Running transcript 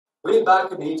Way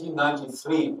back in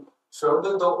 1893, Sri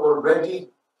Aurobindo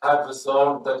already had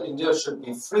resolved that India should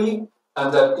be free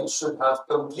and that it should have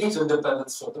complete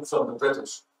independence from the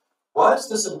British. Why is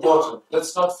this important?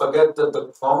 Let's not forget that the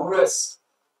Congress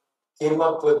came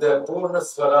up with their Purna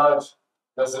Swaraj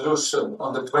resolution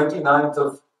on the 29th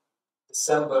of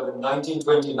December in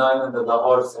 1929 in the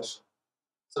Lahore session.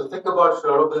 So think about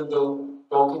Sri Aurobindo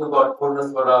talking about Purna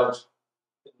Swaraj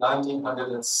in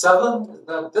 1907,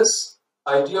 that this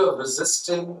idea of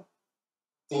resisting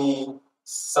the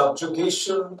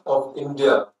subjugation of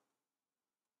India,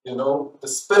 the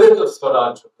spirit of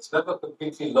Swaraj was never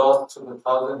completely lost through the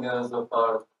 1,000 years of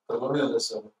our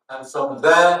colonialism. And from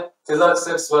there, Tilak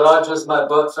said, Swaraj is my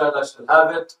birthright, I shall have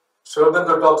it. Sri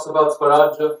Aurobindo talks about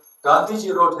Swaraj.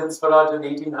 Gandhiji wrote Hind Swaraj in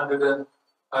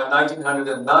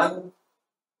 1909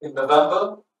 in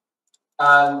November.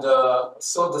 And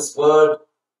so this word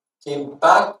came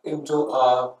back into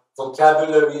our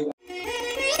vocabulary.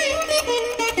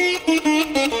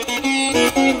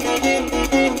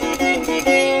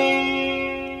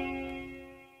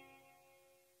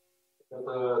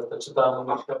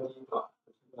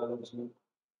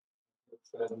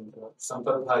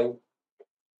 Sampath Bhai,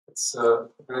 it's a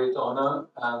great honor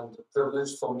and a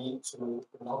privilege for me to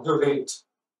inaugurate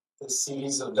this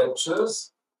series of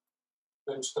lectures,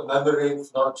 which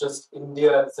commemorates not just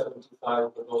India at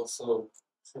 75, but also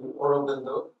Sri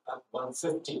Aurobindo at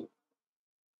 150.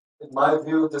 In my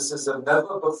view, this is a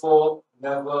never before,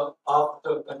 never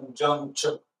after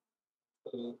conjuncture.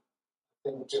 I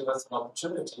think give us an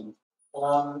opportunity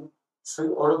on Sri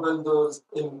Aurobindo's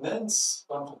immense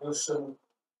contribution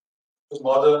to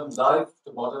modern life,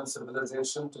 to modern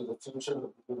civilization, to the future of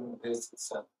the human race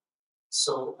itself.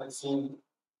 So I feel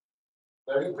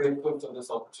very grateful for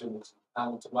this opportunity.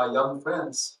 And to my young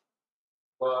friends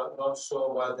who are not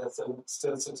sure why they're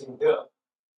still sitting here,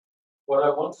 what I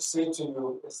want to say to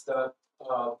you is that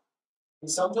we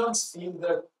sometimes feel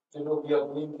that we are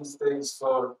doing these things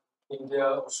for India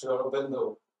or Sri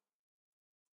Aurobindo,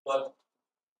 but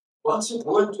once you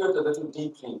go into it a little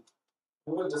deeply,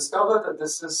 you will discover that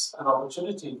this is an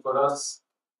opportunity for us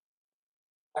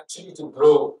actually to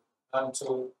grow and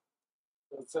to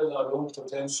fulfill our own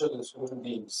potential as human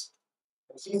beings.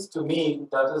 At least to me,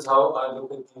 that is how I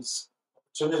look at these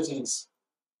opportunities.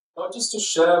 Not just to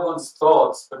share one's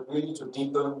thoughts, but really to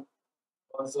deepen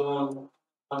one's own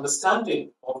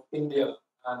understanding of India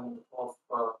and of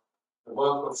the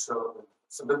work of Sri Aurobindo.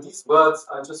 So with these words,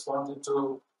 I just wanted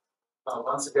to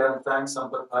once again thank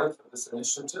Sampath Bhai for this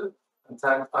initiative and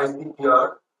thank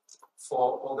ICPR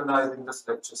for organizing this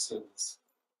lecture series.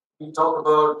 We talk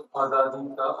about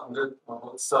Azadi Ka Amrit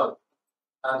Mahotsav,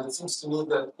 and it seems to me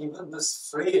that even this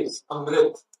phrase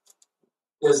Amrit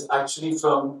is actually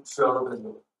from Sri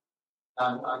Aurobindo.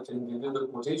 And I can give you the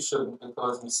quotation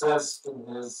because he says in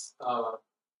his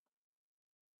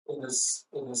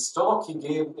talk he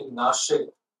gave in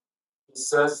Nashik, he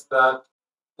says that,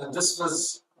 and this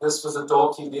was a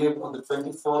talk he gave on the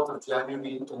 24th of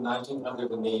January in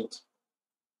 1908.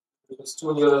 It was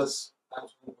 2 years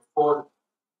actually before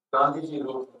Gandhiji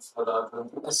wrote in Swaraj on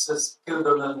the SS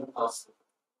Kildonan Castle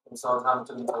in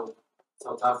Southampton,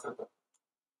 South Africa.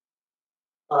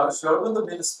 Sri Aurobindo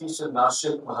made a speech in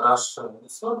Nashik, Maharashtra.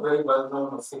 It's not very well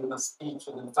known or famous speech,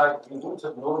 and in fact, we wouldn't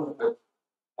have known of it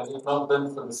had it not been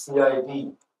for the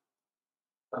CID.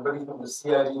 Somebody from the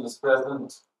CID was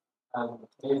present and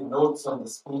made notes on the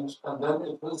speech, and then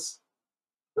it was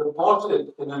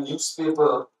reported in a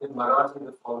newspaper in Marathi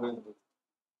the following day.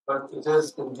 But it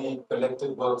is in the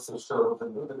collected works of Sri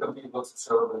Aurobindo, the complete works of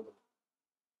Sri Aurobindo.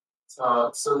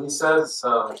 So he says,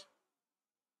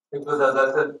 it was, as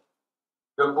I said,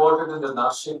 reported in the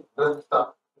Nashik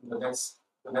Vrita the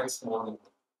next morning.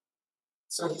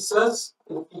 So he says,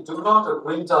 if we do not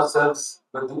acquaint ourselves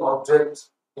with the object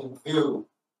in view,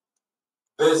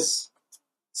 viz.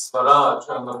 Swaraj,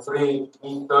 I'm afraid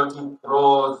we 30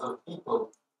 crores of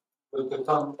people will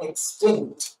become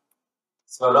extinct.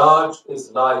 Swaraj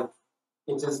is life.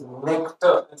 It is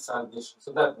nectar and salvation.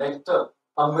 So that nectar,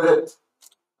 Amrit,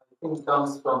 I think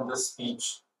comes from this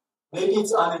speech. Maybe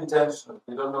it's unintentional.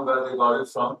 We don't know where they got it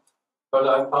from. But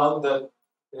I found that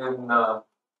in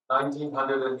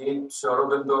 1908, Sri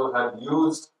Aurobindo had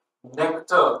used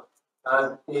nectar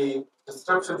as a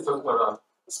description for Swaraj.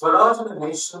 Swaraj in a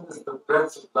nation is the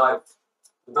breath of life.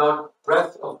 Without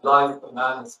breath of life, a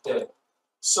man is dead.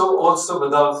 So also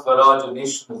without Swaraj, a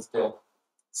nation is dead.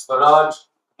 Swaraj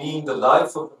being the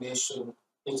life of a nation,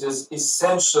 it is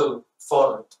essential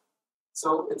for it.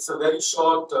 So it's a very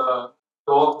short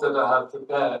talk that I have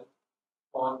prepared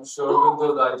on Sri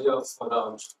Aurobindo's idea of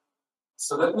Swaraj.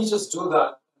 So let me just do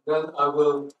that. Then I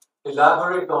will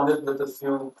elaborate on it with a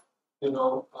few,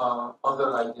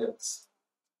 other ideas.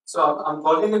 So I'm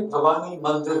calling it Bhavani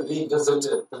Mandir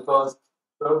Revisited because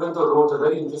Aurobindo wrote a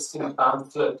very interesting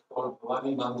pamphlet called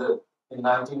Bhavani Mandir in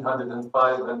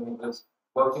 1905 when he was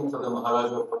working for the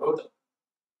Maharaja of Baroda.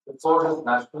 Before his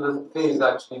nationalist phase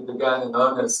actually began in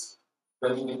earnest,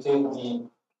 when he became the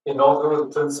inaugural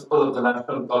principal of the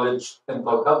National College in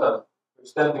Kolkata,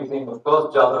 which then became, of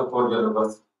course, Jadavpur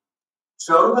University.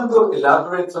 Sri Aurobindo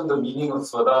elaborates on the meaning of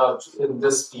Swaraj in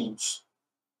this speech.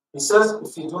 He says,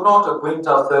 if we do not acquaint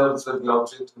ourselves with the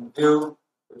object in view,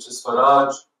 which is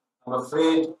Swaraj, I'm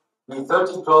afraid we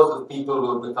 30 crores of people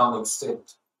will become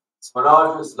extinct.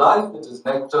 Swaraj is life, it is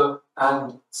nectar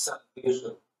and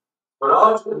salvation.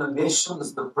 Swaraj in a nation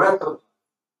is the breath of life.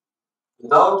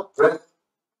 Without breath,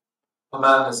 a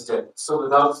man is dead. So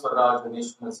without Swaraj, a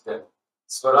nation is dead.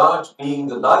 Swaraj being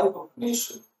the life of a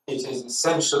nation, it is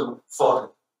essential for it.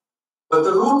 But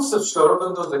the roots of Sri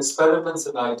Aurobindo's experiments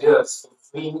and ideas for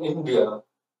freeing India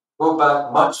go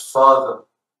back much farther,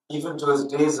 even to his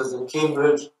days as a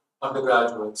Cambridge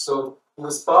undergraduate. So he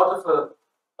was part of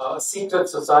a secret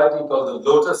society called the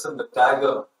Lotus and the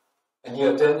Dagger, and he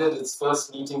attended its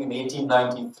first meeting in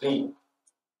 1893.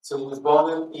 So he was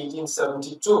born in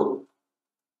 1872.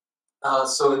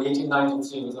 So in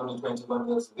 1893, he was only 21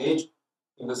 years of age.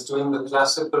 He was doing the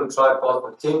classical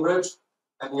tripod at Cambridge,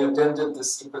 and he attended the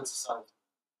secret society.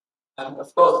 And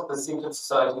of course, the secret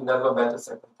society never met a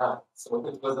second time. So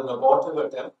it was an abortive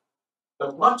attempt.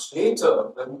 But much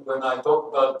later, when I talk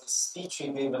about the speech he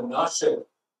gave in Nashik,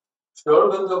 Sri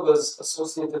Aurobindo was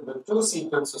associated with two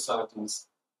secret societies,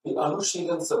 the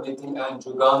Anushilan Samiti and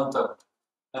Juganta.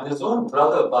 And his own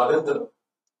brother, Barendra,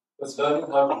 was learning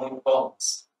how to make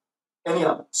bombs.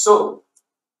 Anyhow, so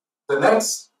the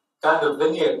next kind of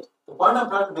vignette, the point I'm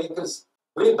trying to make is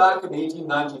way back in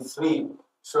 1893,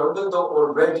 Sri Aurobindo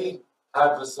already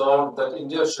had resolved that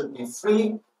India should be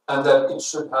free and that it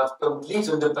should have complete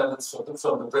independence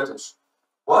from the British.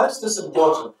 Why is this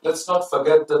important? Let's not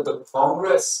forget that the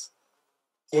Congress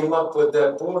came up with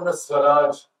their Purna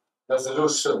Swaraj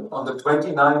resolution on the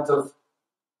 29th of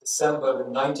December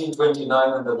in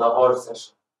 1929 in the Lahore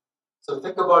session. So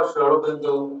think about Sri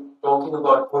Aurobindo talking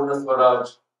about Purna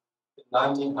Swaraj in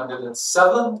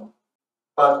 1907,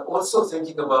 but also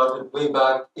thinking about it way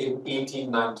back in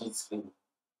 1893.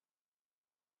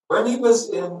 When he was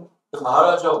in the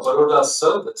Maharaja of Baroda's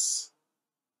service,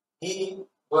 he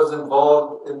was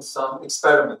involved in some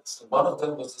experiments. One of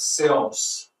them was a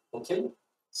seance. Okay?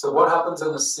 So what happens in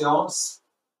a seance?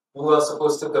 You are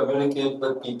supposed to communicate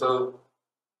with people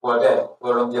who are dead, who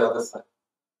are on the other side.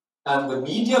 And the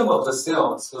medium of the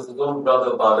seance was his own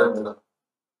brother Barendra.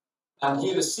 And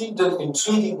he received an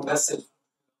intriguing message.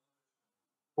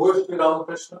 Who is Sri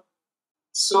Ramakrishna?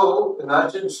 So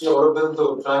imagine Sri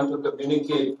Aurobindo trying to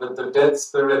communicate with the dead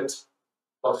spirit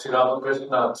of Sri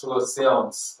Ramakrishna through a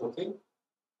seance. Okay?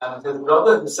 And his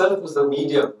brother himself was the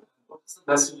medium. What is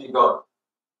the message he got?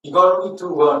 He got only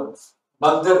two words.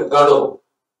 Mandir Gado.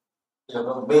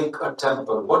 Make a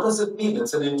temple. What does it mean?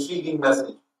 It's an intriguing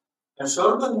message. And Sri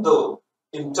Aurobindo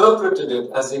interpreted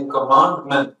it as a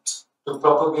commandment to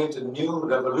propagate a new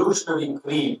revolutionary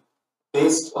creed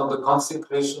based on the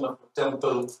consecration of a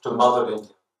temple to Mother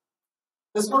India.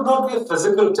 This would not be a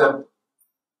physical temple,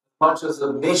 much as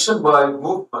a nationwide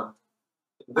movement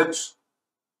in which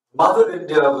Mother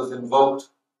India was invoked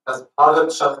as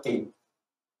Bharat Shakti.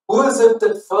 Who is it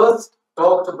that first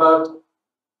talked about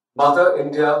Mother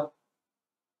India?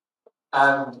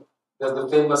 And there's the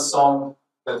famous song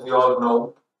that we all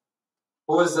know.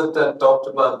 Who is it that talked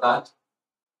about that?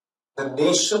 The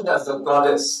nation as a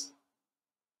goddess.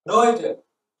 No idea.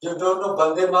 You don't know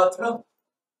Bande Mataram?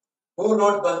 Who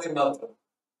wrote Bande Mataram?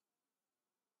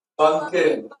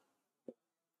 Bankim.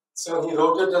 So he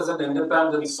wrote it as an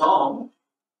independent song,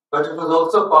 but it was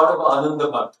also part of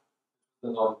Anandamat.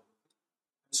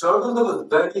 Sri Aurobindo was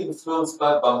very influenced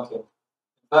by Bankim.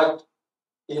 In fact,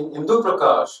 in Indu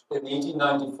Prakash in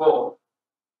 1894,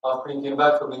 after he came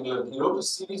back from England, he wrote a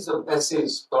series of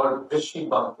essays called Rishi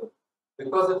Bankim,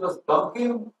 because it was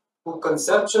Bankim who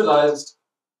conceptualized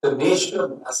the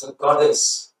nation as a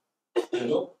goddess.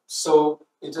 So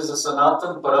it is a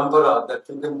Sanatan Parampara that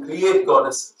you can create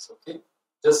goddesses, okay?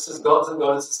 Just as gods and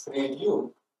goddesses create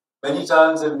you. Many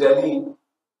times in Delhi,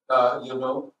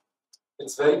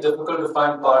 it's very difficult to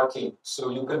find parking. So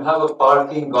you can have a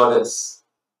parking goddess.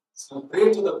 So you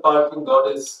pray to the parking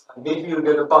goddess and maybe you'll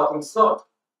get a parking slot.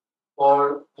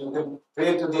 Or you can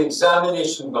pray to the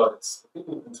examination goddess.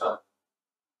 Okay, you can try.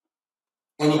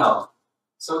 Anyhow,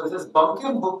 so it is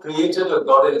Bankim who created a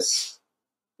goddess.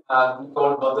 and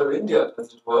called Mother India,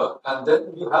 as it were. And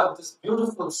then you have this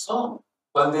beautiful song,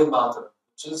 Vande Mataram,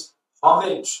 which is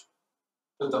homage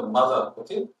to the mother.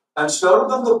 Okay, and Sri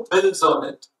Aurobindo builds on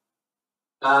it,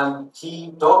 and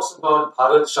he talks about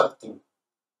Bharat Shakti.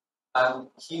 And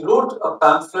he wrote a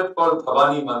pamphlet called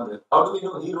Bhavani Mandir. How do we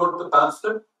know he wrote the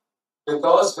pamphlet?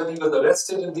 Because when he was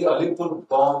arrested in the Alipur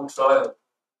bomb trial,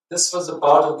 this was a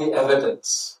part of the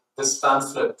evidence, this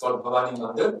pamphlet called Bhavani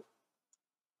Mandir.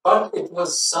 But it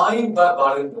was signed by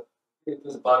Barindra. It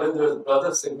was Barindra's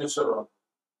brother's signature on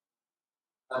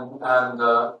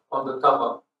on the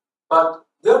cover. But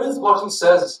here is what he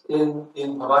says in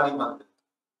Bhavani Mandir.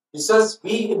 He says,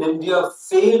 we in India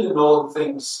fail in all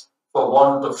things for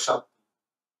want of Shakti.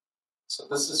 So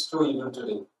this is true even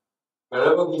today.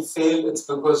 Wherever we fail, it's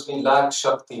because we lack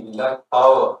Shakti, we lack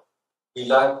power, we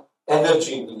lack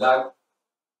energy, we lack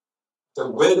the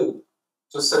will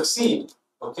to succeed.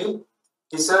 Okay?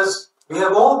 He says, we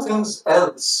have all things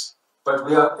else, but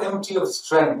we are empty of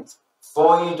strength,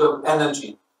 void of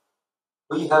energy.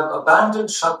 We have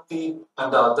abandoned Shakti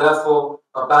and are therefore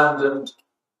abandoned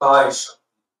by Shakti.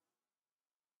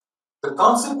 The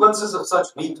consequences of such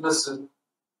weakness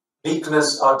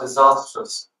are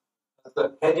disastrous. That's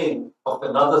the heading of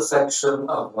another section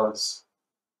of verse.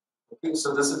 Okay,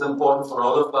 so this is important for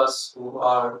all of us who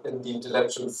are in the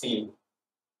intellectual field.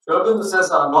 Sri Aurobindo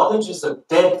says our knowledge is a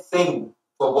dead thing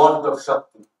for want of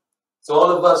Shakti. So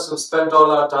all of us who spent all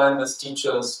our time as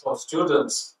teachers or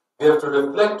students, we have to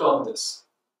reflect on this.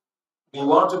 We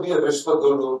want to be a Vishwa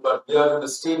Guru, but we are in a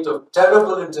state of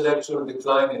terrible intellectual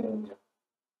decline in India.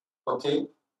 Okay?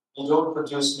 We don't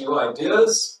produce new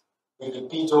ideas, we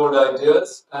repeat old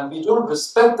ideas, and we don't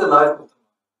respect the life of the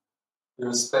mind. We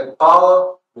respect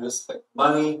power, we respect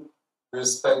money, we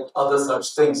respect other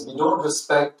such things. We don't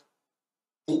respect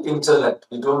the intellect.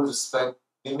 We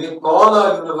may call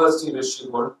our university Rishi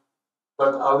World,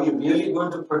 but are we really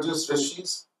going to produce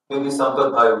Rishis? Maybe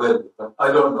Sampath will, but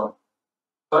I don't know.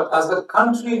 But as a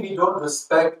country, we don't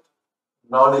respect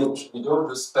knowledge, we don't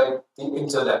respect the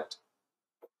intellect.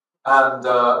 And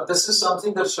this is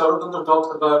something that Sri Aurobindo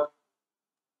talked about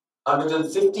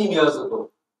 115 years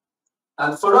ago.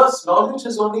 And for us, knowledge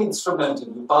is only instrumental.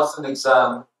 You pass an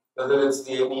exam, whether it's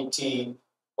the NET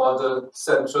or the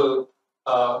central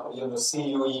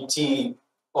CUET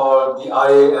or the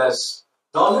IIAS.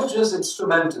 Knowledge is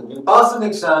instrumental. You pass an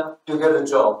exam, you get a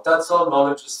job. That's all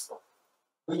knowledge is for.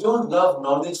 We don't love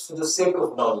knowledge for the sake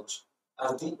of knowledge,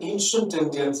 as the ancient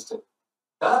Indians did.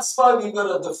 That's why we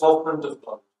were at the forefront of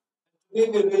knowledge. Today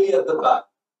we're really at the back.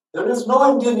 There is no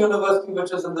Indian university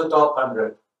which is in the top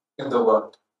 100 in the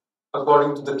world,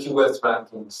 according to the QS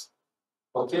rankings.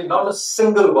 Okay, not a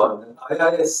single one. And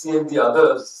IISc and the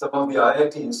others, some of the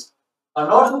IITs, are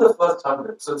not in the first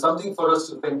 100. So it's something for us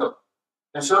to think about.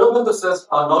 And Sri Aurobindo says,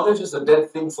 our knowledge is a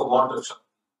dead thing for want of Shakti.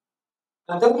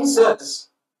 And then he says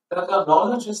that our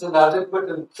knowledge is inadequate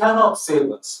and cannot save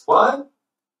us. Why?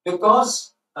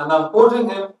 Because, and I'm quoting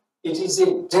him, it is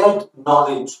a dead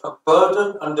knowledge, a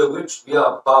burden under which we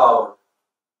are bound,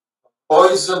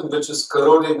 poison which is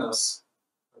corroding us,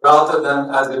 rather than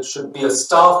as it should be a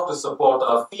staff to support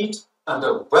our feet and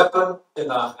a weapon in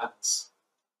our hands.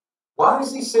 Why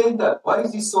is he saying that? Why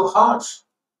is he so harsh?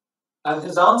 And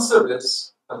his answer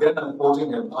is, again I'm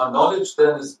quoting him, our knowledge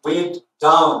then is weighed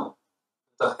down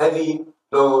with the heavy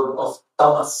load of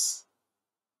tamas.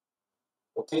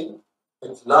 Okay?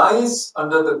 It lies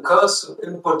under the curse of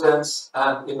impotence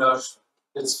and inertia.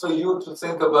 It's for you to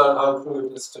think about how true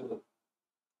it is today.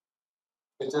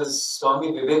 It is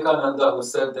Swami Vivekananda who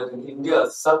said that in India,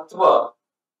 sattva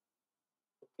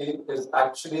is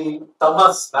actually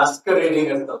tamas masquerading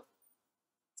as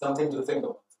something to think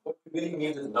about. What we really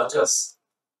need is rajas.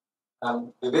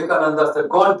 And Vivekananda said,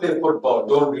 go and play football,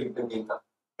 don't read the Gita.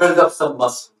 Build up some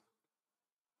muscle.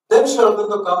 Then Sri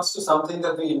Aurobindo comes to something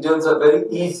that we Indians are very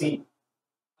easy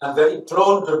and very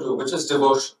prone to do, which is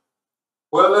devotion.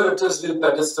 Whoever it is will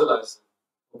pedestalize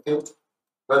it. Okay?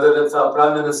 Whether it's our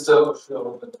Prime Minister or Sri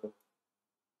Aurobindo.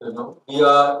 We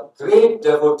are great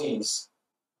devotees,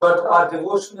 but our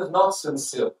devotion is not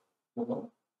sincere.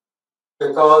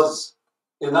 Because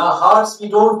in our hearts we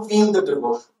don't feel the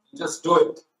devotion. We just do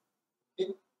it.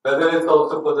 Okay? Whether it's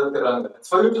also for the Tiranga. It's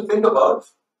for you to think about.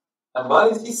 And why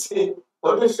is he saying,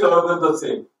 what is Sri Aurobindo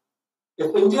saying?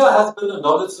 If India has been a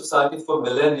knowledge society for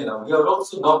millennia, we are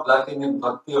also not lacking in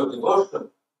bhakti or devotion.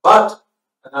 But,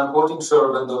 and I'm quoting Sri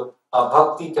Aurobindo, our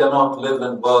bhakti cannot live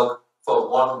and work for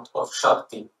want of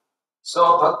Shakti. So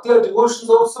our bhakti or devotion is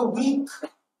also weak.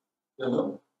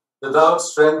 Without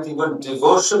strength, even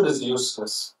devotion is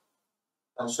useless.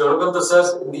 And Sri Aurobindo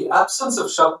says, in the absence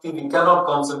of Shakti, we cannot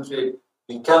concentrate,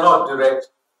 we cannot direct,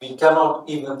 we cannot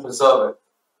even preserve it.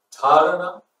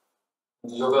 Dharana,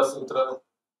 the Yoga Sutra,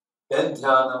 then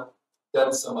Dhyana,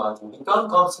 then Samadhi. We can't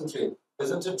concentrate.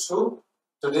 Isn't it true?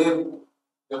 Today,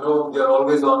 we are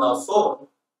always on our phone,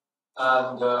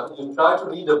 and you try to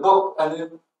read a book, and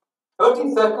in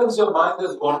 30 seconds, your mind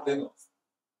is wandering off.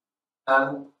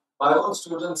 And my own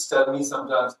students tell me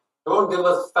sometimes, don't give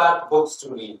us fat books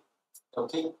to read.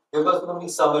 Okay? Give us only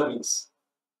summaries.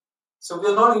 So we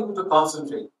are not able to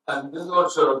concentrate. And this is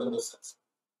what Sri Aurobindo says.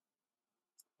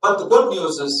 But the good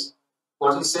news is,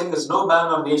 what he's saying is, no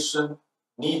man or nation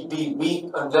need be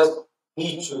weak unless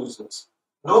he chooses.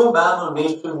 No man or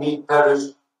nation need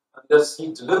perish unless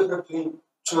he deliberately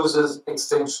chooses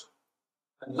extinction.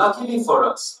 And luckily for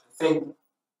us, I think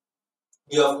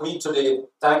we are free today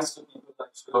thanks to people like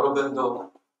Sri Aurobindo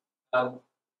and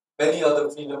many other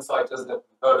freedom fighters that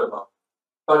we heard about.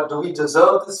 But do we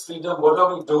deserve this freedom? What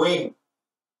are we doing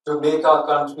to make our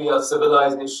country, our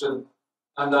civilization,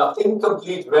 and our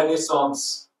incomplete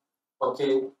renaissance,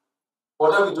 okay?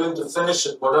 What are we doing to finish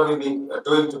it? What are we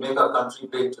doing to make our country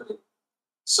great today?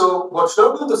 So what Sri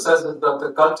Aurobindo says is that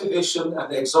the cultivation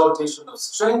and exaltation of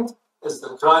strength is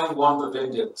the crying want of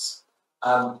Indians.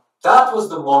 And that was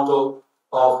the motto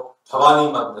of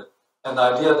Bhavani Mandir, an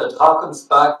idea that harkens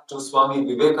back to Swami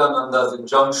Vivekananda's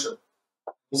injunction.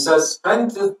 He says,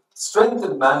 strength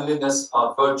and manliness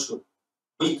are virtue,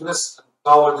 weakness and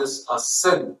cowardice are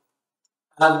sin.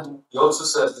 And he also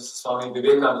says, this is Swami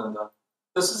Vivekananda,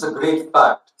 this is a great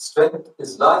fact. Strength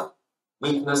is life,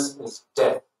 weakness is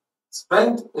death.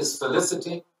 Strength is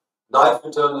felicity, life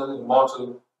eternal,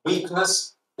 immortal.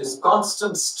 Weakness is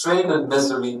constant strain and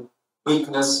misery.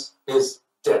 Weakness is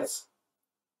death.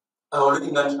 I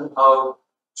already mentioned how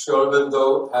Sri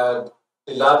Aurobindo had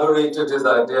elaborated his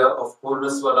idea of Purna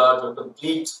Swaraj, or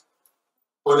complete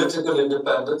political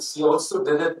independence. He also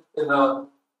did it in a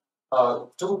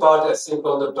two-part essay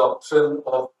called The Doctrine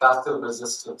of Passive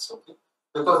Resistance. Okay?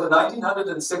 Because in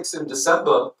 1906, in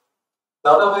December,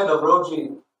 Dadabhai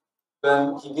Navroji,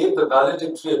 when he gave the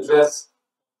valedictory address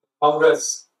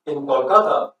Congress in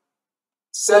Kolkata,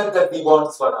 said that we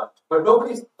want Swaraj. But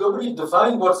nobody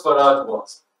defined what Swaraj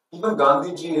was. Even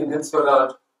Gandhiji in his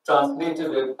Swaraj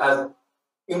translated it as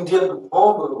Indian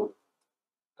home rule.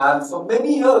 And for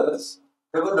many years,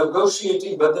 they were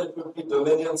negotiating whether it would be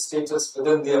dominion status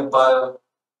within the empire,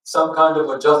 some kind of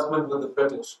adjustment with the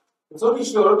British. It's only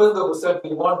Sri Aurobindo who said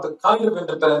we want the kind of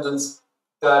independence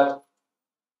that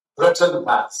Britain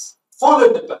has. Full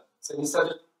independence. And he said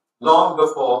it long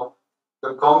before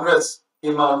the Congress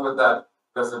came out with that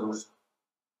resolution.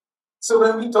 So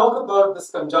when we talk about this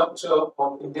conjuncture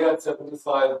of India at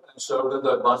 75 and Sri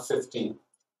Aurobindo at 150,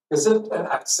 is it an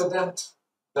accident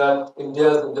that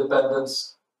India's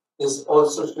independence is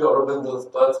also Sri Aurobindo's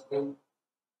birthday?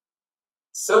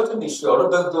 Certainly Sri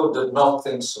Aurobindo did not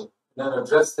think so. In an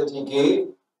address that he gave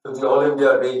to the All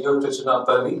India Radio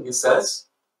Tiruchirappalli, he says,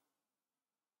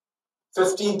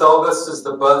 15th August is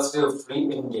the birthday of free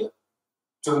India.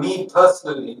 To me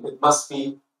personally, it must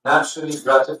be naturally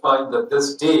gratifying that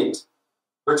this date,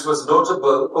 which was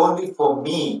notable only for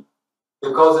me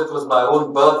because it was my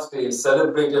own birthday,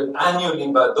 celebrated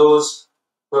annually by those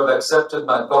who have accepted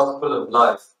my gospel of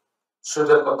life, should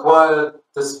have acquired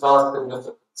this vast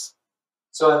significance.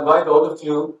 So I invite all of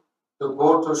you to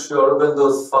go to Sri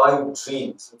Aurobindo's 5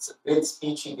 Dreams. It's a great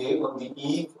speech he gave on the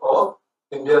eve of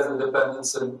India's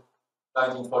independence in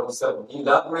 1947. He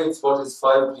elaborates what his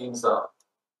 5 dreams are.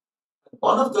 And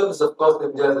one of them is, of course,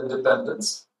 India's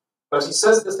independence. But he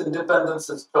says this independence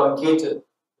is truncated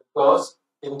because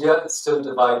India is still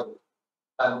divided.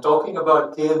 And talking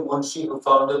about K. M. Munshi, who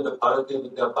founded the Bharatiya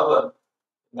Vidya Bhavan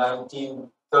in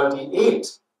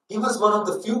 1938, he was one of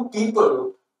the few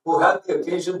people who had the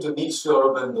occasion to meet Sri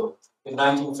Aurobindo in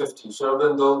 1950. Sri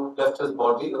Aurobindo left his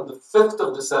body on the 5th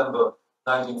of December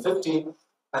 1950,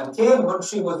 and K. M.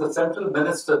 Munshi was the central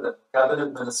minister, the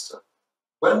cabinet minister,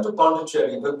 went to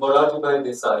Pondicherry with Morarji Bhai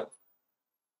Desai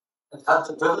and had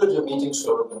the privilege of meeting Sri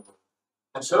Aurobindo.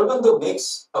 And Sri Aurobindo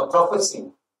makes a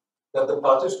prophecy that the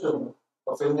partition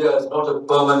of India is not a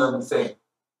permanent thing.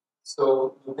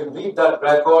 So you can read that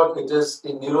record. It is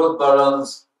in Nirod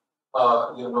Baran's,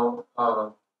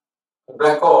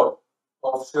 record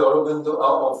of Sri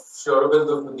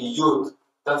Aurobindo to the youth.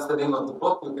 That's the name of the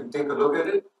book. You can take a look at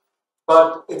it.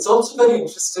 But it's also very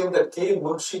interesting that K.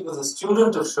 Munshi was a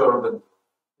student of Sri Aurobindo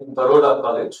in Baroda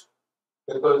College,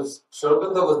 because Sri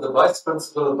Aurobindo was the vice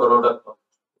principal of Baroda College.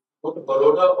 Go to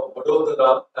Baroda or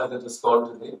Vadodara, as it is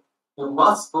called today, you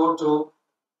must go to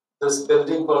this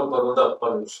building called Baroda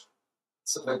College.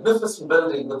 It's a magnificent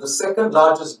building with the second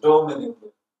largest dome in India.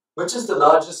 Which is the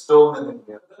largest dome in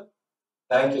India?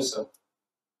 Thank you, sir.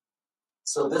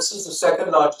 So this is the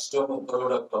second largest dome of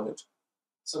Baroda College.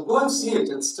 So go and see it.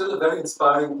 It's still a very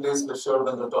inspiring place where Sri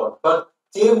Aurobindo taught. But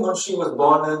K.M. Munshi was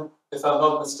born in, if I'm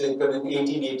not mistaken, in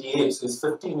 1888. So he's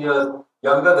 15 years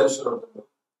younger than Sri Aurobindo.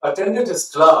 Attended his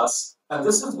class, and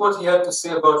this is what he had to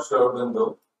say about Sri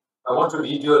Aurobindo. I want to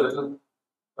read you a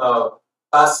little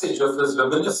passage of his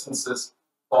reminiscences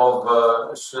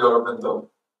of Sri Aurobindo.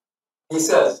 He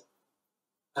says,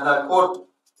 and I quote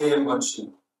K.M.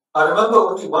 Munshi, I remember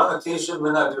only one occasion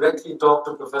when I directly talked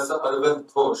to Professor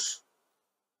Aurobindo Gosh.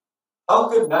 How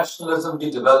could nationalism be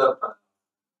developed?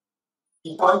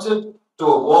 He pointed to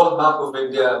a wall map of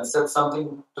India and said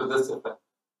something to this effect.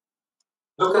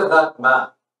 Look at that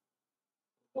map.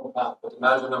 No map, but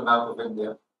imagine a map of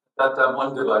India. That time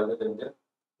undivided India.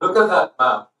 Look at that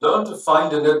map. Learn to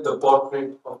find in it the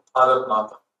portrait of Bharat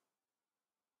Mata.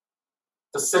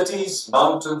 The cities,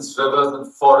 mountains, rivers,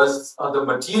 and forests are the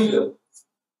material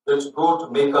which go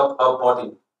to make up our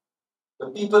body. The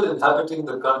people inhabiting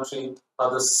the country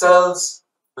are the cells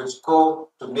which go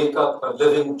to make up her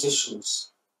living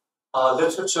tissues. Our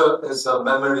literature is her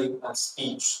memory and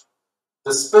speech.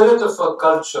 The spirit of her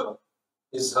culture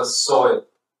is her soil.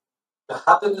 The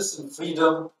happiness and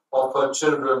freedom of her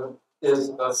children is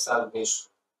her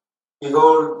salvation.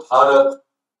 Behold Bharat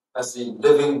as the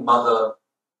living mother.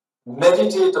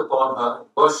 Meditate upon her and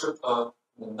worship her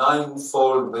in the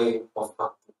ninefold way of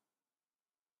bhakti.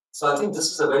 So I think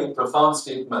this is a very profound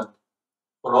statement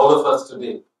for all of us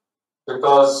today,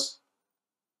 because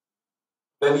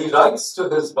when he writes to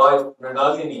his wife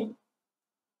Mrinalini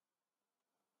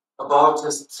about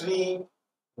his three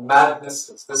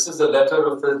madnesses, this is a letter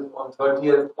of his on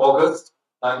 30th August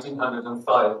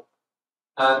 1905,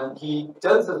 and he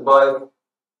tells his wife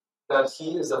that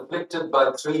he is afflicted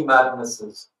by three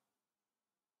madnesses.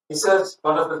 He says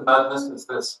one of his madnesses is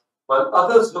this: while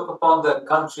others look upon their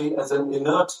country as an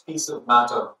inert piece of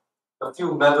matter, a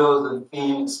few meadows and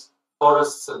fields,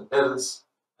 forests and hills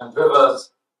and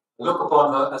rivers, look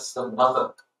upon her as the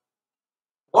mother.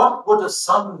 What would a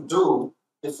son do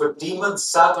if a demon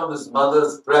sat on his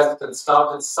mother's breast and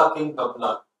started sucking her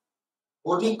blood?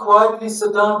 Would he quietly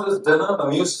sit down to his dinner,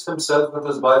 amuse himself with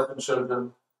his wife and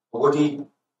children, or would he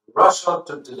rush out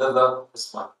to deliver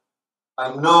his mother?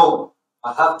 I know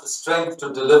I have the strength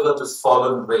to deliver this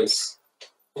fallen race.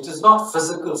 It is not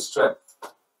physical strength.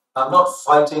 I'm not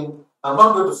fighting. I'm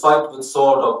not going to fight with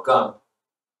sword or gun,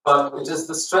 but it is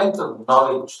the strength of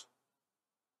knowledge.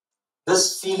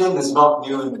 This feeling is not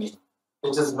new in me.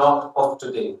 It is not of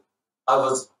today. I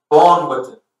was born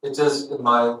with it. It is in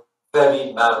my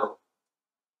very marrow.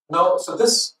 Now, so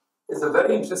this is a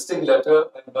very interesting letter.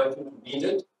 I invite you to read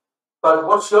it. But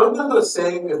what Sri Aurobindo is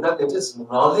saying is that it is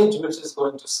knowledge which is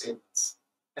going to save us.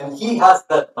 And he has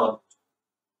that knowledge.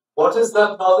 What is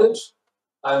that knowledge?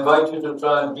 I invite you to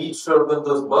try and read Sri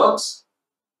Aurobindo's works.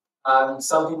 And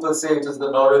some people say it is the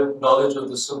knowledge of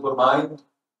the supermind,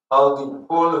 how the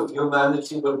whole of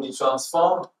humanity will be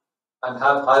transformed and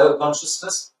have higher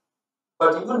consciousness.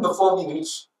 But even before we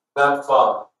reach that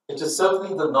far, it is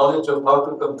certainly the knowledge of how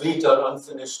to complete our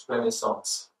unfinished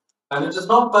renaissance. And it is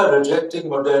not by rejecting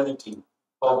modernity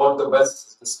or what the West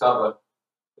has discovered.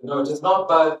 It is not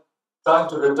by trying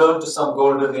to return to some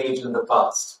golden age in the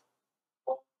past,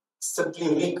 simply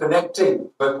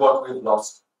reconnecting with what we've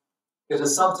lost. It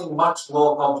is something much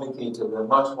more complicated and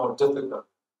much more difficult.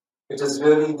 It is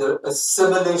really the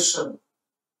assimilation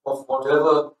of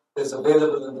whatever is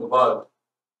available in the world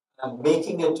and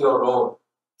making it your own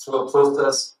through a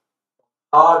process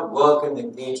of hard work and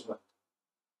engagement.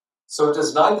 So it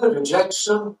is neither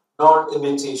rejection nor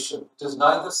imitation. It is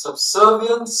neither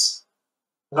subservience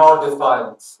nor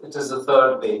defiance. It is the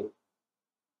third way.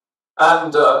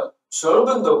 And Sri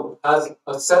Aurobindo has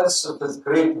a sense of his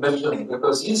great mission,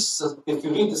 because if you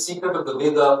read The Secret of the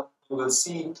Veda, you will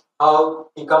see how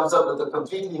he comes up with a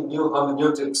completely new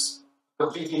hermeneutics,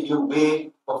 completely new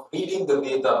way of reading the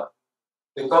Veda.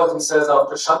 Because he says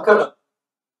after Shankara,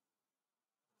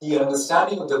 the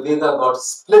understanding of the Veda got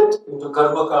split into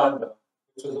Karmakanda,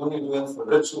 which was only doing for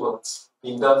rituals,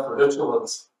 being done for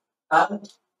rituals, and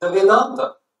the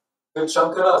Vedanta, which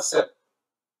Shankara said,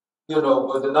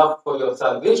 was enough for your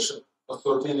salvation, for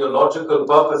soteriological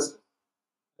purposes.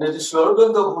 And it is Sri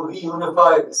Aurobindo who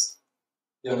reunifies,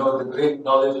 the great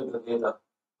knowledge of the Veda.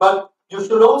 But you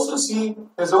should also see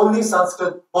his only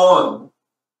Sanskrit poem,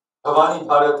 Bhavani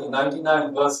Bharati,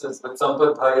 99 verses, which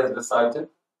Sampath Bhai has recited,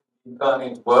 the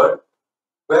incarnate word,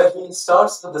 where he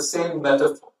starts with the same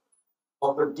metaphor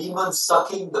of a demon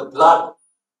sucking the blood,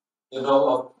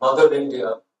 of Mother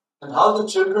India, and how the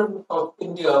children of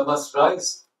India must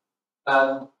rise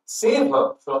and save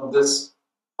her from this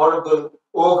horrible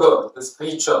ogre, this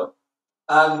creature.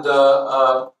 And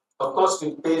of course,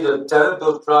 we paid a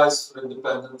terrible price for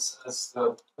independence, as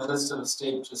the Minister of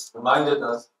State just reminded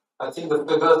us. I think the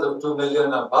figures of 2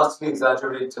 million are vastly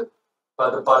exaggerated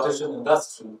by the partition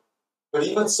industry. But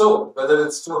even so, whether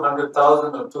it's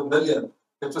 200,000 or 2 million,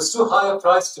 it was too high a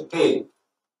price to pay.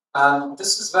 And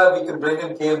this is where we can bring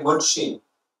in K. Munshi,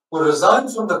 who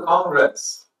resigned from the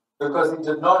Congress because he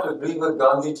did not agree with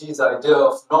Gandhiji's idea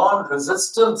of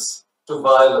non-resistance to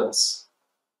violence.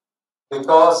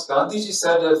 Because Gandhiji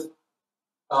said if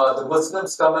the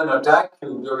Muslims come and attack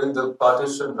you during the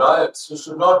partition riots, you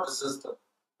should not resist them.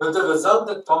 With the result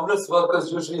that Congress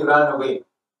workers usually ran away,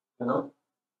 you know.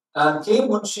 And K.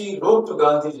 Munshi wrote to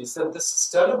Gandhiji, said, this is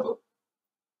terrible.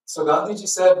 So Gandhiji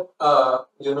said,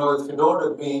 you know, if you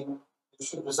don't agree, you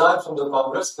should resign from the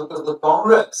Congress because the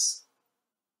Congress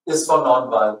is for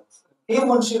non-violence. K.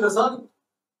 Munshi resigned.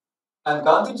 And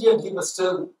Gandhiji and he were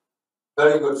still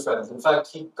very good friends. In fact,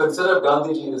 he considered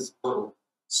Gandhiji his guru.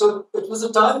 So it was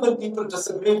a time when people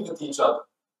disagreed with each other.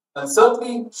 And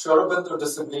certainly Sri Aurobindo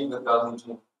disagreed with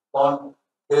Gandhiji on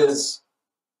his,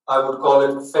 I would call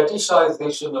it,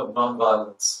 fetishization of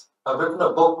non-violence. I've written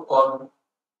a book on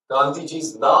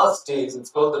Gandhiji's last days. It's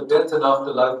called The Death and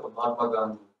Afterlife of Mahatma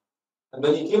Gandhi. And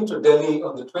when he came to Delhi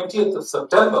on the 20th of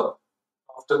September,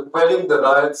 after quelling the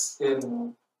riots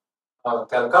in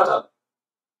Calcutta,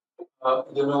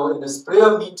 you know, in his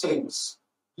prayer meetings,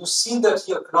 you see that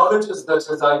he acknowledges that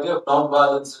his idea of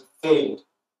non-violence had failed.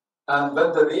 And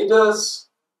when the raiders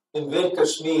invade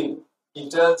Kashmir, he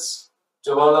tells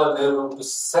Jawaharlal Nehru to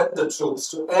send the troops,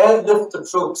 to airlift the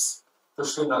troops to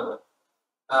Srinagar.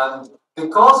 And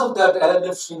because of that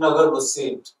airlift, Srinagar was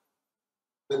saved.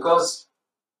 Because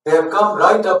they had come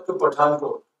right up to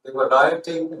Pathankot. They were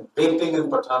rioting and raping in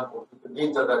Pathankot. You can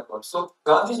read the record. So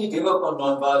Gandhiji gave up on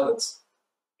non-violence.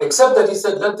 Except that he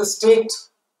said, let the state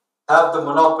have the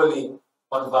monopoly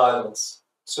on violence.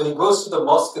 So he goes to the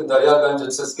mosque in Daryaganj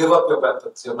and says, give up your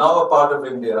weapons. You're now a part of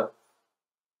India.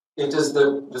 It is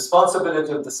the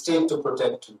responsibility of the state to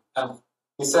protect you. And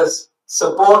he says,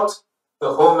 support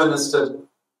the Home Minister,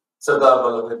 Sardar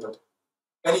Vallabhbhai Patel.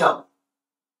 Anyhow,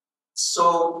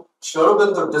 so Sri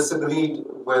Aurobindo disagreed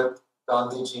with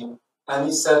Gandhiji, and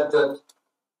he said that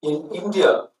in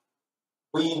India,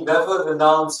 we never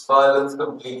renounce violence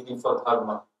completely for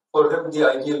dharma. For him, the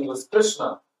ideal was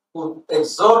Krishna, who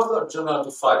exhorts Arjuna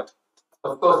to fight.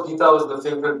 Of course, Gita was the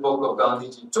favorite book of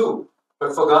Gandhiji too.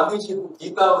 But for Gandhiji,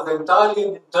 Gita was entirely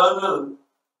an internal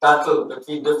battle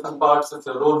between different parts of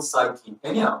your own psyche.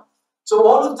 Anyhow, so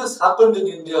all of this happened in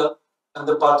India, and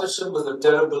the partition was a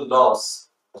terrible loss.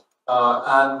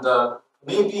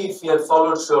 Maybe if he had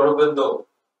followed Sri Aurobindo,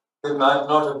 there might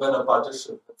not have been a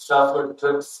partition. Stafford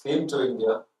Cripps came to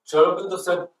India. Sri Aurobindo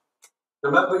said,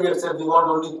 remember he had said, we want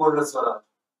only Purna Swaraj.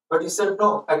 But he said,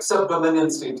 no, accept dominion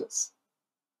status.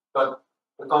 But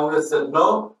the Congress said,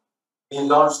 no. He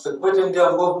launched the Quit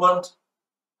India movement.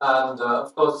 And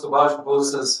of course, Subhash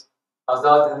Bose's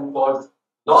Azad Hind Fauj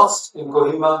lost in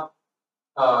Kohima.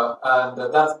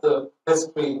 That's the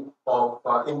history of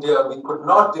India. We could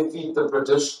not defeat the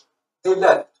British. They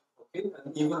left. Okay?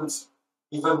 And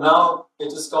even now,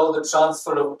 it is called the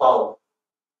transfer of power.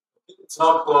 It's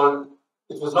not called,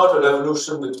 it was not a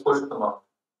revolution which pushed them out.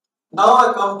 Now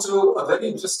I come to a very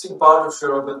interesting part of Sri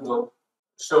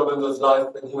Aurobindo's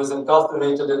life, when he was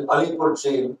incarcerated in Alipur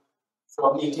jail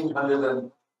from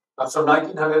 1908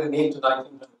 to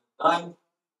 1909,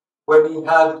 when he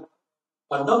had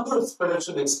a number of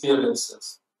spiritual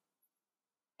experiences.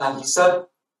 And he said,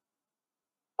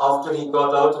 after he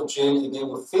got out of jail, he gave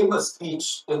a famous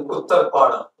speech in Uttar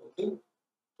Pada, okay,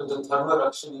 to the Dharma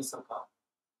Rakshani Sabha.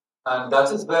 And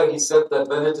that is where he said that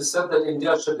when it is said that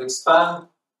India should expand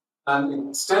and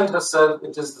extend herself,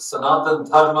 it is the Sanatan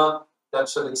Dharma that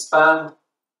shall expand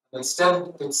and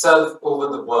extend itself over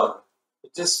the world.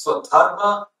 It is for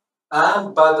Dharma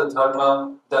and by the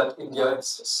Dharma that India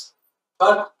exists.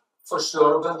 But for Sri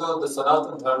Aurobindo, the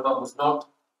Sanatan Dharma was not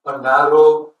a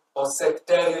narrow or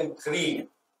sectarian creed.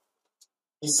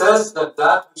 He says that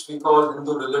that which we call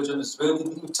Hindu religion is really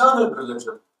the eternal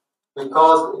religion,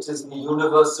 because it is the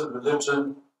universal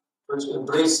religion which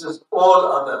embraces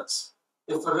all others.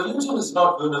 If a religion is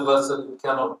not universal, it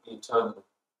cannot be eternal.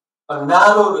 A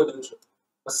narrow religion,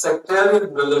 a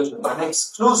sectarian religion, an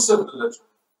exclusive religion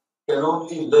can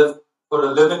only live for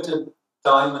a limited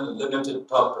time and a limited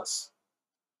purpose.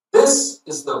 This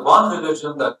is the one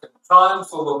religion that can triumph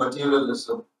over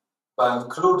materialism by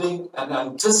including and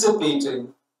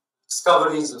anticipating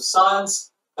discoveries of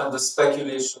science and the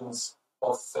speculations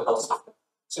of philosophy.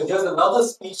 So here's another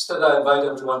speech that I invite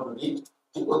everyone to read,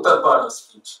 the Uttar Pada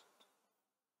speech.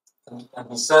 And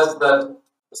he says that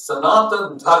the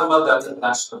Sanatan Dharma that is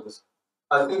nationalism.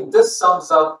 I think this sums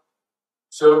up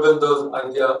Sri Aurobindo's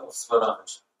idea of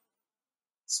Swaraj.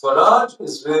 Swaraj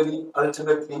is really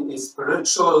ultimately a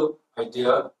spiritual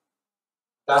idea.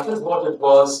 That is what it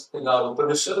was in our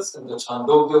Upanishads, in the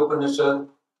Chandogya Upanishad,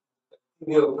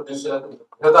 in the Upanishad, in the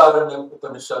Brihadaranyaka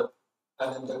Upanishad,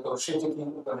 and in the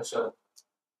Kaushitiki Upanishad.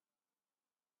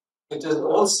 It is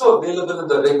also available in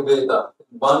the Rig Veda,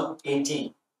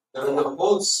 180. There is a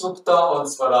whole sutta on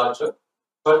Swarajya,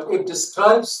 but it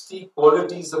describes the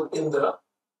qualities of Indra.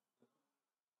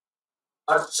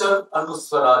 Archar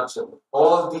Anuswarajya.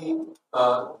 All the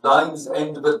lines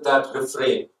end with that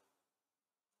refrain.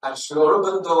 And Sri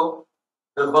Aurobindo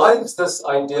revives this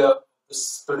idea, the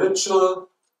spiritual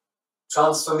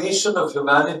transformation of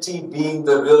humanity being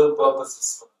the real purpose of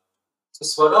Swaraj. So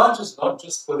Swaraj is not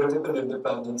just political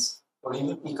independence or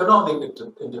even economic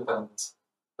independence,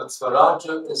 but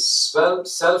Swarajya is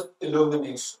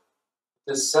self-illumination,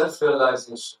 it is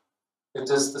self-realization, it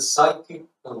is the psychic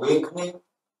awakening,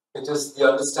 it is the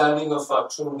understanding of our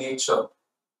true nature.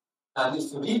 And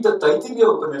if you read the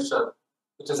Taittiriya Upanishad,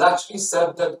 it is actually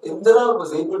said that Indra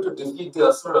was able to defeat the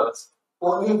Asuras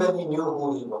only when he knew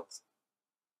who he was.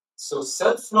 So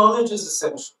self-knowledge is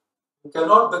essential. You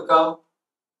cannot become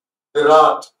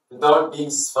Virat without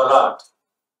being Swaraj.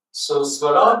 So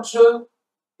Swarajya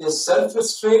is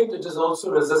self-restraint, it is also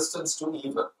resistance to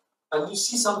evil. And you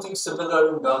see something similar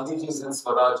in Gandhiji's in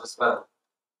Swaraj as well.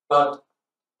 But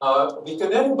we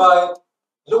can end by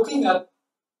looking at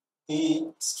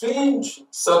the strange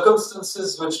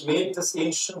circumstances which made this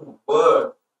ancient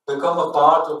word become a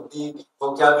part of the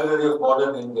vocabulary of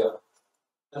modern India.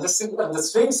 And the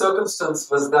strange circumstance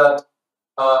was that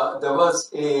there was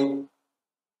a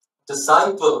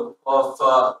disciple of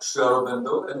Sri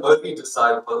Aurobindo, an early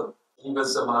disciple. He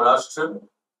was a Maharashtrian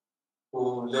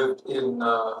who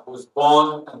was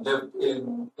born and lived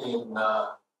in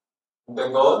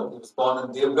Bengal. He was born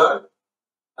in Devgarh,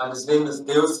 and his name is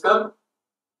Devskar.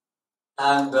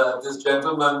 And this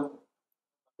gentleman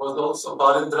was also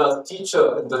Balindra's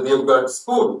teacher in the Devgarh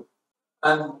school.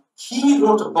 And he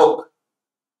wrote a book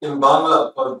in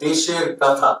Bangla called Desher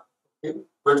Katha,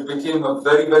 which became a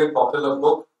very, very popular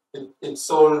book. It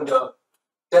sold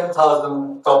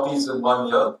 10,000 copies in 1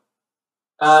 year.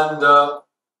 And not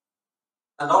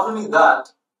only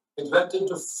that, it went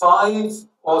into 5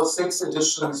 or 6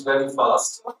 editions very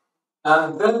fast.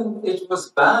 And then it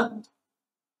was banned.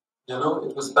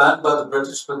 It was banned by the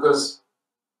British because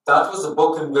that was a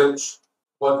book in which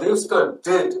what Devskar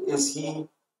did is he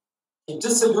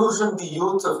disillusioned the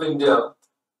youth of India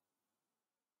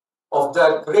of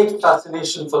that great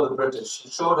fascination for the British. He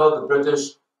showed how the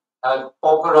British had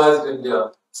pauperized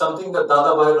India, something that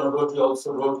Dadabhai Naoroji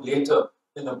also wrote later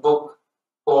in a book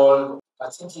called, what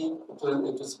is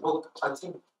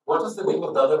the name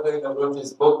of Dadabhai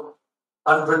Naoroji's book?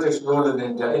 Un-British Rule in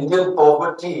India, Indian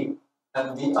Poverty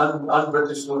and the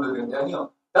un-British Rule in India.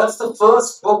 That's the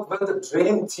first book where the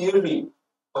drain theory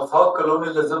of how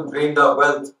colonialism drained our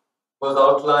wealth was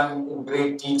outlined in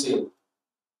great detail.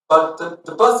 But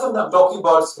the person I'm talking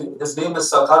about, his name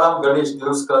is Sakharam Ganesh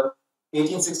Devskar,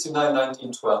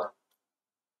 1869-1912.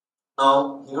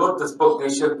 Now, he wrote this book,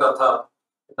 Desher Katha,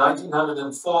 in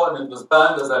 1904, and it was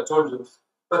banned, as I told you.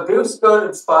 But Devskar,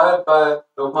 inspired by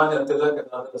Lokmanya Tilak and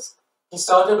others, he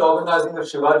started organizing a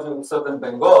Shivaji Utsav in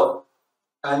Bengal,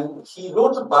 and he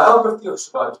wrote a biography of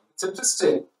Shivaji. It's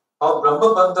interesting how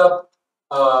Brahmabandha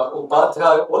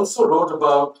Upadhyay also wrote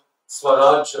about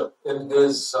Swarajya in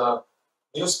his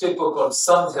newspaper called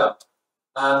Sandhya.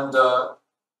 And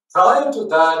prior to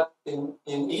that, in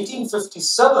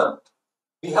 1857,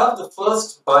 we have the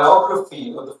first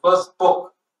biography or the first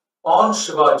book on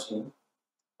Shivaji,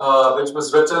 which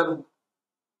was written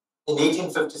in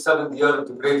 1857, the year of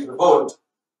the Great Revolt.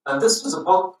 And this was a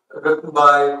book written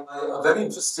by a very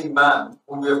interesting man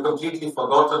whom we have completely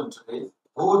forgotten today,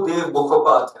 Bhudev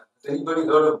Mukhopadhyay. Has anybody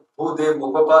heard of Bhudev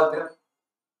Mukhopadhyay?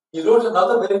 He wrote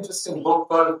another very interesting book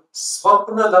called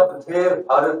Swapna Labdher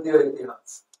Bharatiya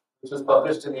Itihas, which was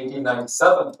published in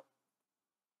 1897.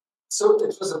 So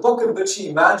it was a book in which he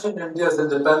imagined India's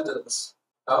independence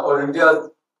or India's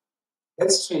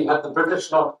history had the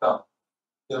British not come,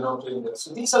 to India.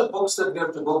 So these are books that we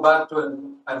have to go back to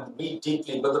and read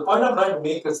deeply. But the point I'm trying to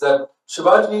make is that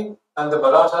Shivaji and the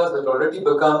Marathas had already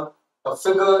become a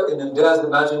figure in India's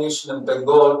imagination in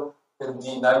Bengal in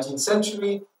the 19th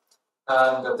century.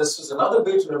 And this was another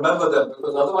way to remember them,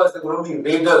 because otherwise they were only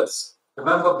raiders.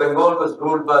 Remember, Bengal was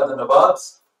ruled by the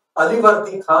Nawabs.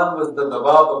 Alivardi Khan was the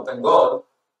Nawab of Bengal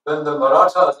when the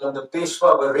Marathas and the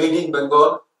Peshwa were raiding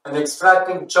Bengal and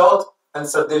extracting Chaut and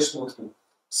Sardesh Mukhi.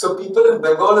 So people in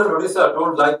Bengal and Odisha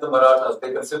don't like the Marathas.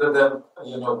 They consider them,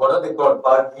 what are they called?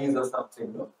 Bardis or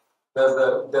something.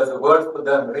 There's a word for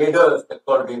them, raiders, they're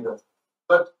called raiders.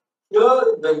 But here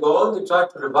in Bengal, they try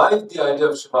to revive the idea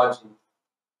of Shivaji.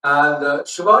 And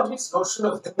Shivaji's notion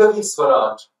of Hindavi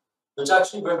Swaraj, which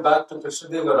actually went back to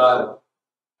Krishnadeva Raya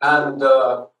and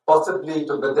possibly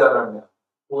to Vidyaranya,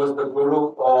 who was the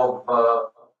guru of,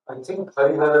 I think,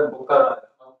 Harihar and Bukhara.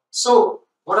 So,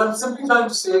 what I'm simply trying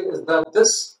to say is that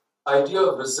this idea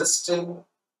of resisting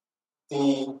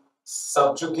the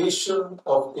subjugation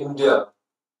of India,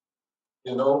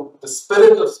 the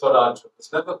spirit of Swaraj was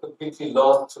never completely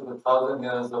lost through the 1,000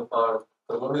 years of our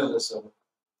colonialism.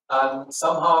 And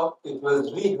somehow it was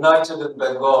reignited in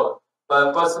Bengal by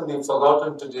a person we've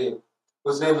forgotten today,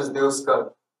 whose name is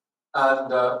Deuskar.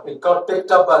 And it got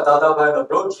picked up by Dadabhai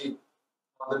Naoroji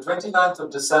on the 29th of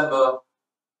December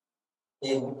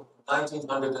in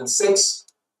 1906.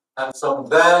 And from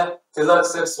there, Tilak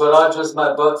said, Swaraj is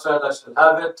my birthright, I shall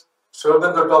have it. Sri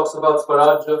Aurobindo talks about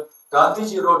Swarajya.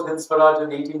 Gandhiji wrote Hind Swaraj in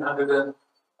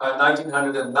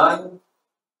 1909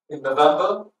 in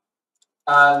November.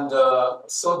 And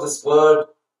so this word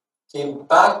came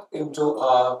back into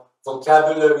our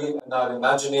vocabulary and our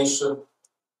imagination.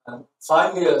 And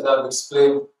finally, as I've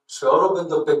explained, Sri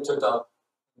Aurobindo picked it up,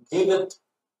 gave it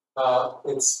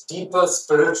its deeper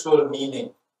spiritual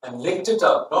meaning, and linked it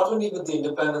up not only with the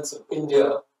independence of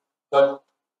India, but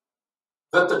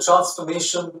with the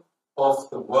transformation of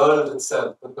the world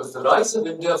itself. Because the rise of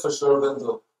India for Sri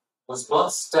Aurobindo was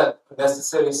one step, a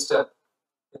necessary step,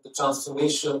 in the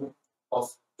transformation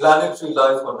of planetary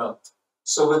life on Earth.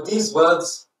 So with these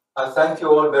words, I thank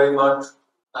you all very much,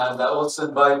 and I also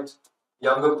invite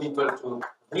younger people to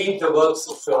read the works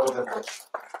of Sri Aurobindo.